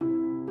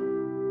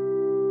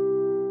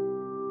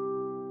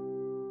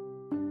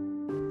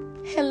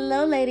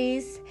Hello,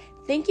 ladies.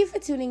 Thank you for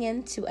tuning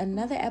in to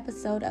another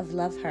episode of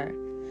Love Her.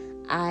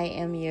 I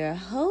am your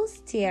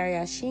host,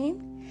 Tiara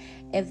Yashin.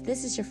 If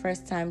this is your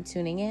first time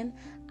tuning in,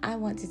 I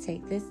want to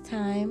take this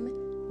time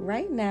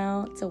right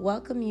now to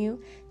welcome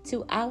you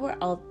to our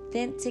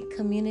authentic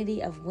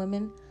community of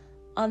women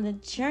on the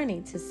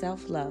journey to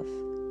self-love.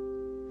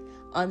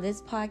 On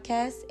this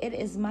podcast, it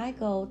is my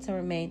goal to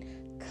remain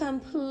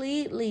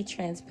completely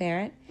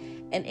transparent,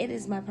 and it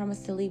is my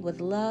promise to lead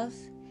with love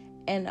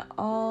and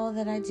all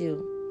that I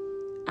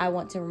do. I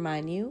want to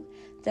remind you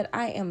that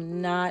I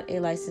am not a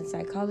licensed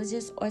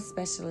psychologist or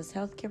specialist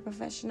healthcare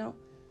professional.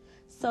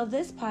 So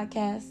this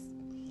podcast,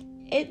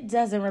 it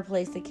doesn't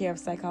replace the care of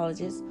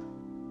psychologists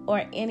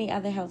or any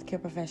other healthcare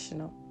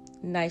professional.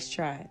 Nice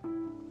try.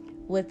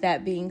 With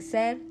that being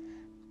said,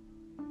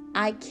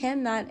 I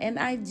cannot and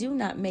I do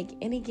not make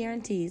any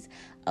guarantees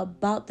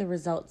about the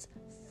results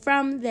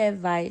from the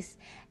advice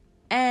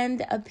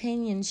and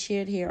opinions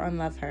shared here on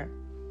Love Her.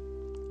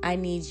 I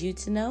need you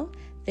to know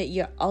that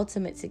your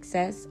ultimate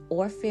success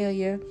or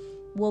failure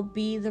will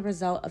be the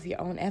result of your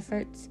own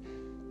efforts,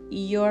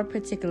 your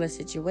particular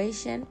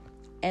situation,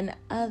 and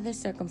other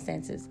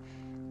circumstances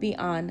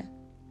beyond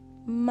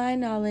my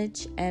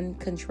knowledge and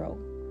control.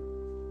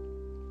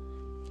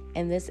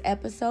 In this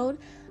episode,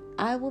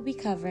 I will be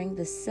covering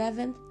the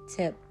 7th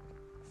tip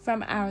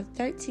from our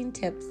 13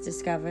 tips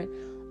discovered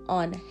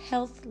on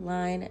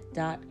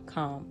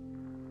healthline.com.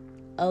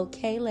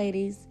 Okay,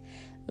 ladies,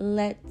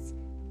 let's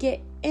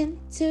get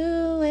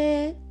into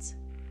it.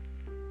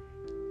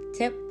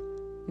 Tip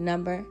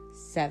number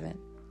 7.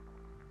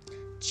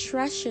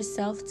 Trust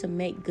yourself to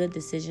make good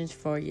decisions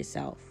for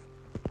yourself.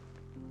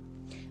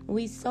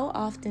 We so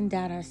often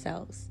doubt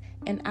ourselves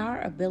and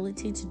our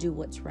ability to do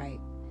what's right,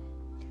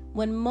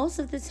 when most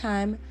of the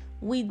time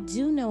we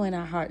do know in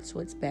our hearts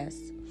what's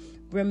best.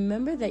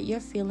 Remember that your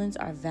feelings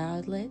are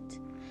valid.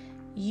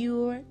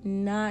 You're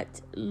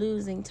not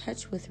losing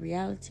touch with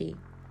reality.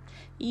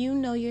 You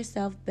know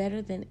yourself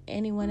better than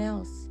anyone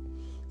else,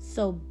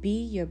 so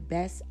be your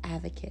best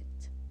advocate.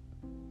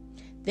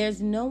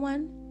 There's no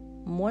one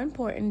more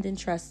important than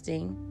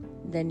trusting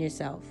than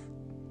yourself.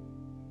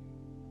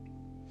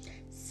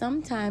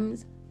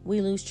 Sometimes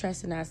we lose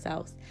trust in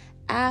ourselves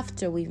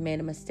after we've made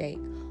a mistake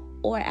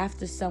or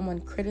after someone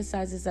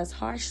criticizes us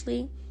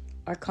harshly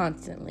or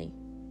constantly.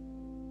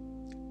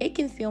 It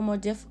can feel more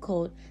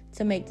difficult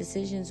to make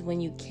decisions when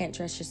you can't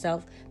trust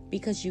yourself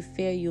because you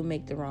fear you'll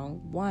make the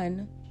wrong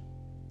one.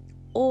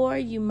 Or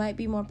you might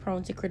be more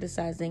prone to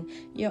criticizing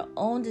your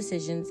own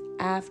decisions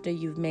after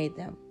you've made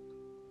them.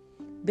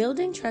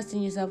 Building trust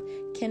in yourself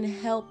can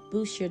help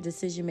boost your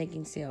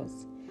decision-making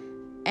skills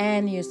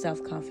and your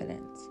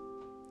self-confidence.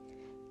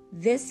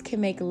 This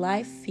can make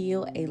life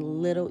feel a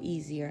little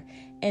easier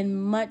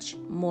and much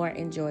more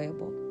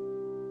enjoyable.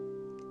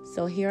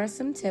 So here are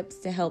some tips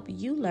to help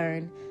you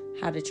learn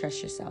how to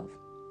trust yourself.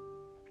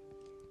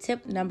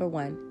 Tip number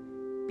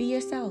 1, be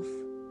yourself.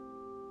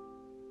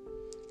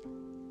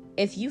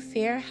 If you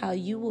fear how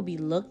you will be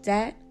looked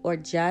at or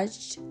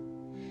judged,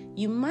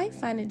 you might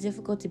find it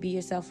difficult to be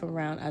yourself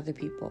around other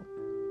people.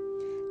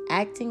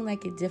 Acting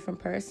like a different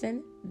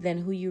person than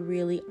who you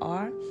really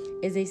are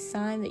is a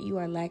sign that you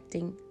are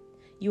lacking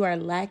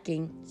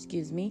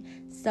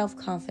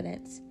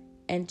self-confidence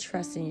and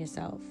trust in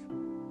yourself.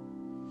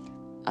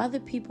 Other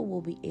people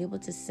will be able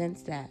to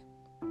sense that.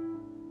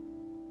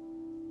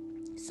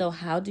 So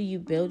how do you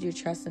build your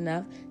trust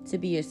enough to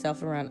be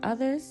yourself around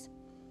others?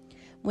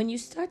 When you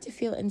start to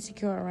feel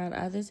insecure around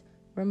others,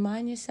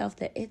 remind yourself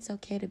that it's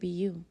okay to be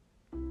you.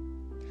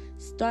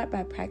 Start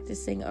by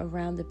practicing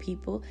around the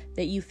people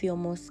that you feel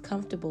most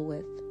comfortable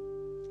with,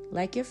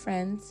 like your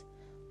friends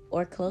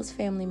or close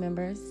family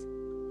members.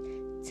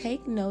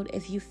 Take note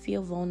if you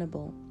feel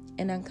vulnerable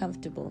and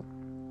uncomfortable,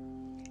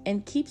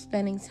 and keep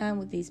spending time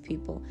with these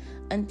people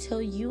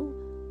until you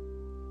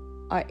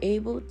are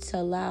able to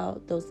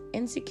allow those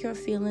insecure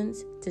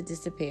feelings to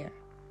disappear.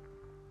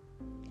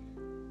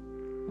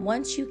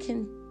 Once you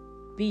can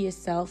be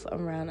yourself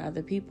around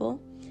other people,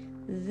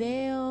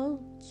 they'll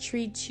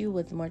treat you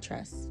with more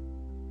trust.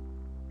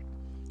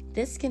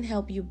 This can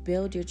help you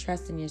build your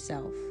trust in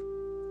yourself.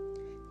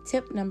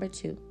 Tip number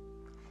 2,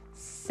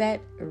 set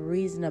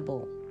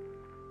reasonable.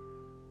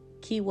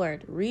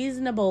 Keyword,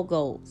 reasonable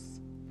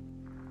goals.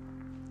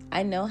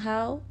 I know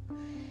how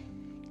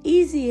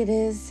easy it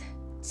is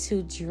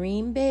to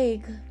dream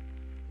big,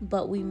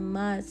 but we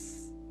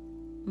must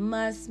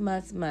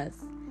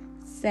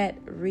set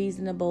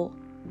reasonable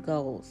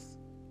goals.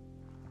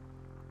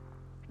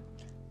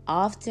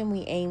 Often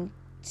we aim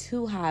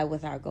too high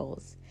with our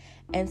goals.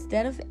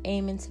 Instead of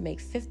aiming to make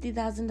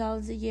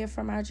 $50,000 a year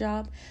from our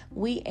job,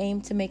 we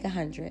aim to make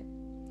 $100,000.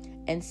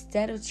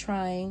 Instead of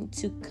trying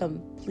to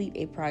complete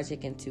a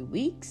project in 2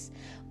 weeks,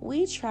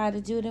 we try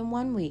to do it in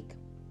 1 week.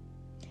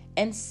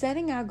 And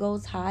setting our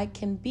goals high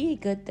can be a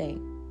good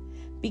thing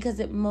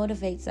because it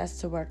motivates us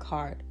to work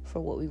hard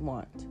for what we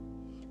want.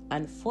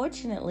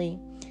 Unfortunately,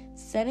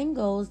 setting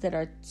goals that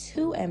are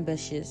too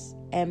ambitious,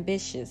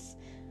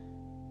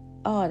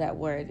 oh, that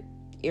word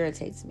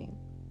irritates me.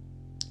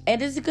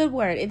 It is a good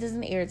word. It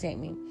doesn't irritate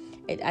me.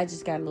 I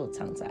just got a little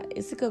tongue-tied.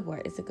 It's a good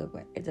word. It's a good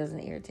word. It doesn't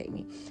irritate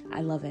me.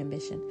 I love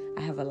ambition.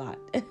 I have a lot.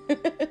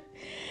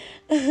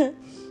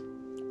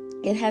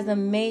 It has a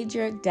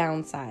major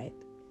downside.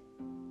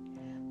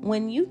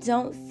 When you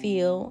don't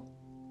feel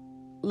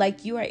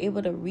like you are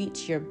able to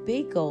reach your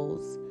big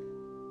goals,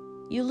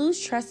 you lose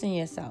trust in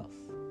yourself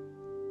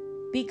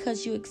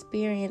because you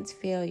experience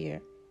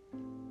failure.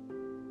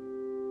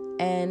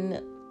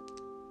 And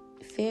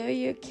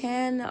failure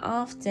can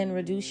often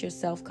reduce your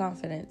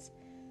self-confidence.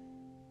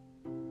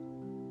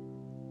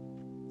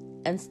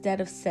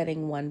 Instead of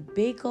setting one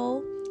big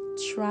goal,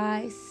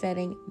 try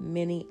setting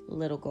many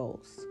little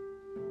goals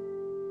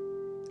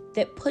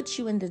that put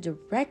you in the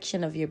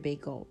direction of your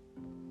big goal.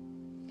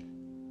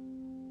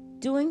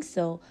 Doing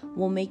so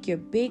will make your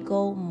big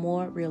goal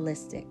more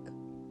realistic.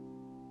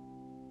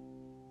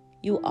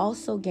 You will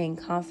also gain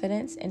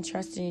confidence and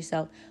trust in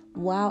yourself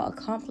while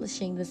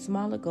accomplishing the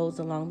smaller goals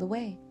along the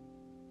way.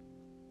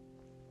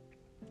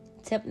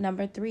 Tip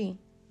number 3,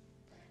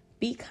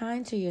 be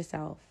kind to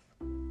yourself.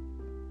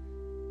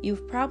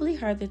 You've probably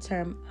heard the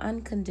term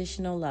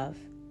unconditional love.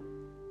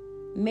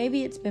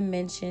 Maybe it's been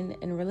mentioned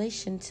in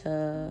relation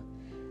to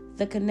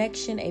the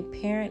connection a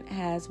parent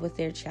has with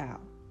their child,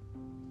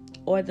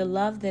 or the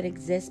love that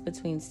exists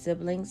between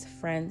siblings,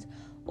 friends,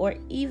 or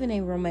even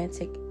a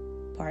romantic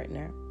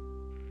partner.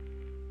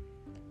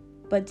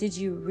 But did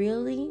you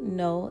really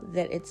know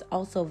that it's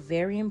also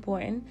very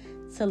important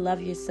to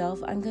love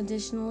yourself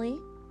unconditionally?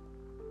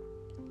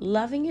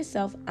 Loving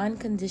yourself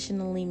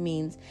unconditionally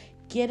means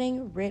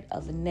getting rid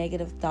of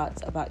negative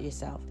thoughts about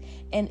yourself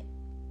and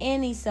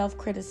any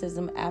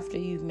self-criticism after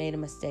you've made a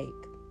mistake.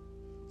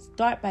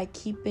 Start by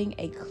keeping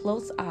a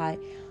close eye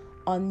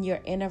on your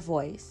inner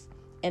voice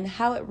and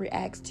how it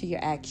reacts to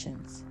your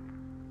actions.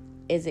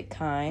 Is it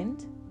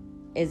kind?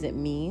 Is it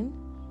mean?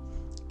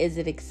 Is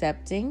it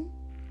accepting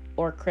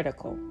or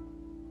critical?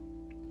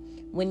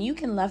 When you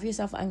can love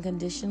yourself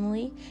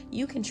unconditionally,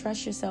 you can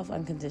trust yourself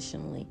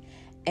unconditionally,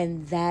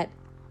 and that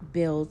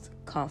builds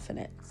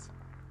confidence.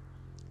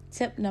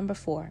 Tip number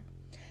 4,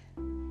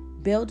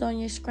 build on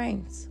your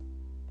strengths.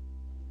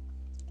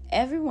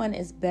 Everyone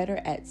is better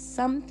at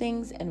some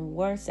things and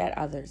worse at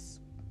others.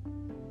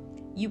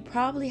 You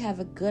probably have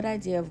a good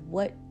idea of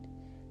what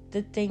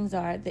the things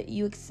are that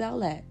you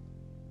excel at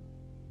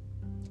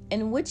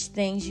and which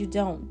things you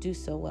don't do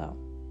so well.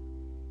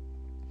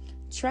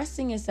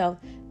 Trusting yourself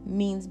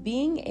means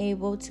being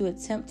able to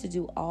attempt to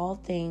do all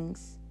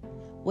things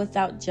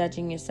without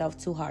judging yourself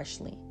too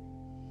harshly.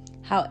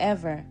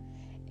 However,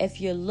 if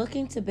you're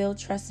looking to build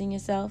trust in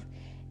yourself,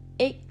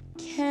 it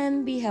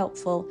can be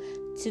helpful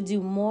to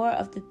do more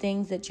of the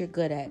things that you're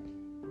good at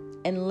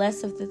and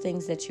less of the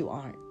things that you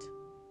aren't.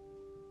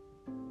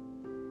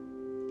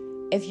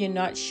 If you're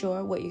not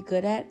sure what you're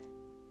good at,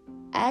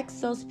 ask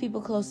those people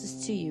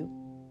closest to you.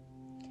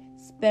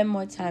 Spend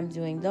more time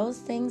doing those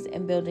things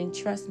and building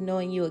trust,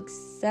 knowing you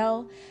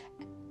excel.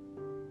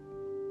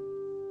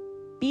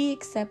 Be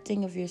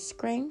accepting of your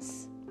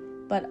strengths,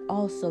 but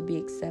also be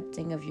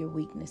accepting of your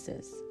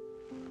weaknesses.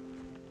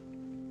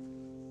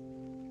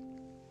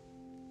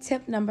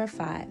 Tip number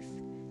 5,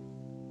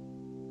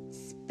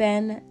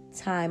 spend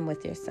time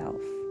with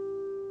yourself.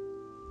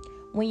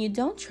 When you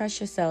don't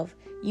trust yourself,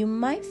 you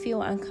might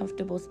feel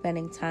uncomfortable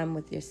spending time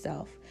with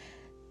yourself,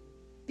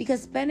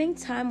 because spending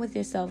time with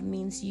yourself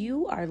means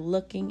you are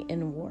looking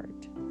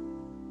inward.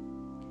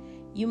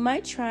 You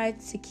might try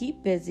to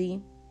keep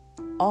busy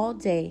all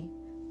day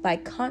by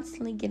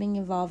constantly getting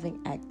involved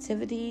in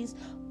activities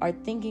or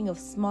thinking of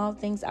small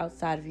things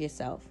outside of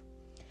yourself.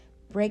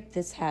 Break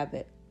this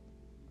habit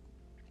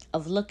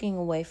of looking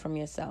away from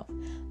yourself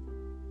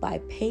by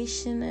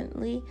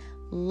patiently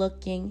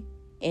looking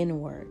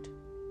inward.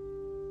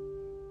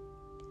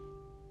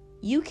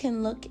 You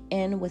can look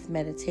in with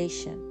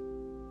meditation.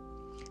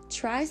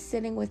 Try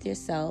sitting with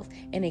yourself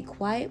in a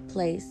quiet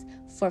place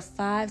for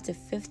 5 to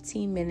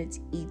 15 minutes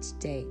each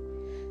day.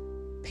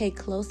 Pay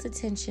close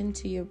attention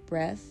to your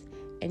breath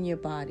and your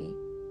body.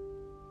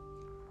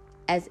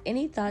 As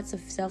any thoughts of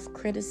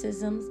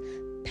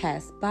self-criticisms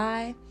pass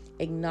by,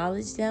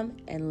 acknowledge them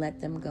and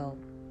let them go.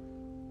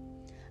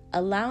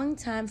 Allowing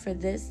time for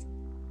this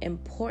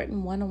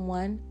important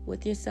one-on-one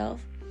with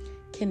yourself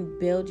can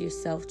build your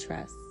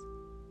self-trust.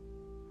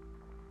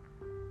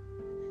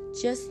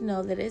 Just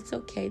know that it's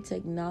okay to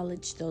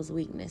acknowledge those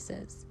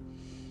weaknesses.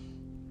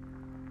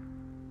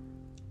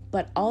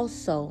 But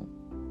also,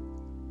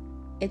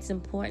 it's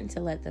important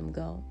to let them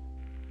go.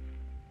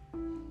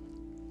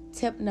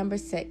 Tip number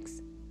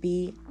 6,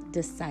 be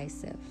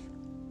decisive.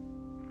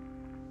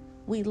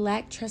 We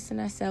lack trust in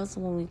ourselves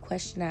when we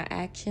question our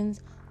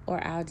actions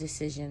or our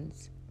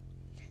decisions.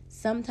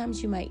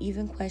 Sometimes you might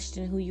even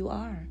question who you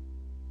are.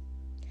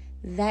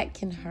 That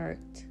can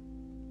hurt.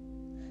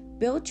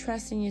 Build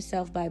trust in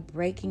yourself by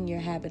breaking your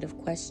habit of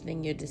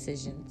questioning your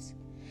decisions.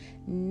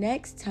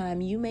 Next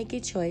time you make a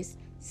choice,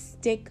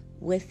 stick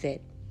with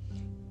it,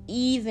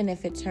 even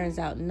if it turns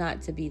out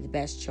not to be the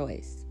best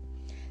choice.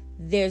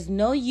 There's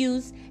no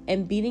use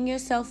in beating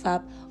yourself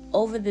up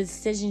over the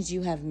decisions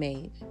you have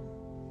made.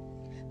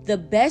 The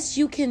best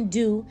you can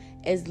do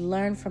is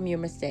learn from your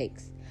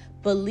mistakes.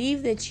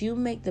 Believe that you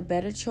make the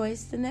better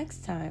choice the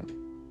next time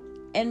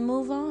and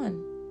move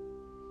on.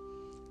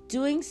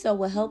 Doing so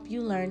will help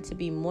you learn to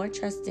be more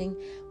trusting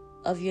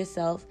of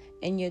yourself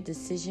and your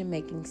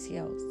decision-making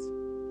skills.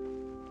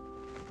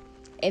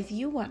 If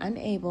you were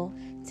unable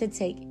to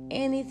take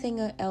anything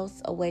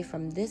else away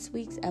from this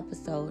week's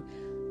episode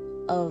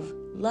of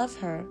Love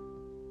Her,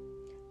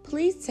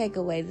 please take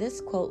away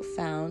this quote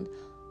found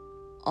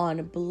on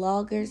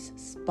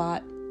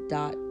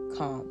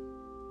bloggerspot.com.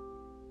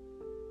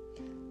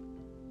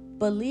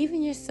 Believe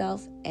in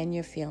yourself and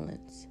your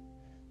feelings.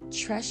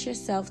 Trust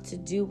yourself to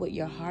do what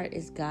your heart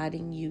is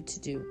guiding you to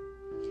do.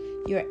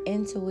 Your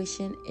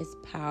intuition is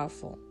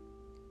powerful.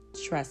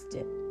 Trust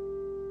it.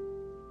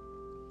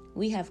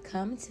 We have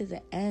come to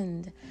the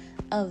end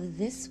of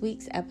this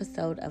week's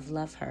episode of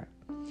Love Her.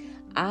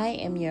 I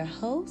am your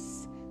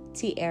host,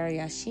 Tiara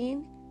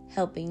Yashin,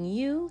 helping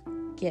you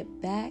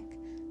get back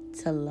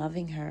to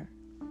loving her.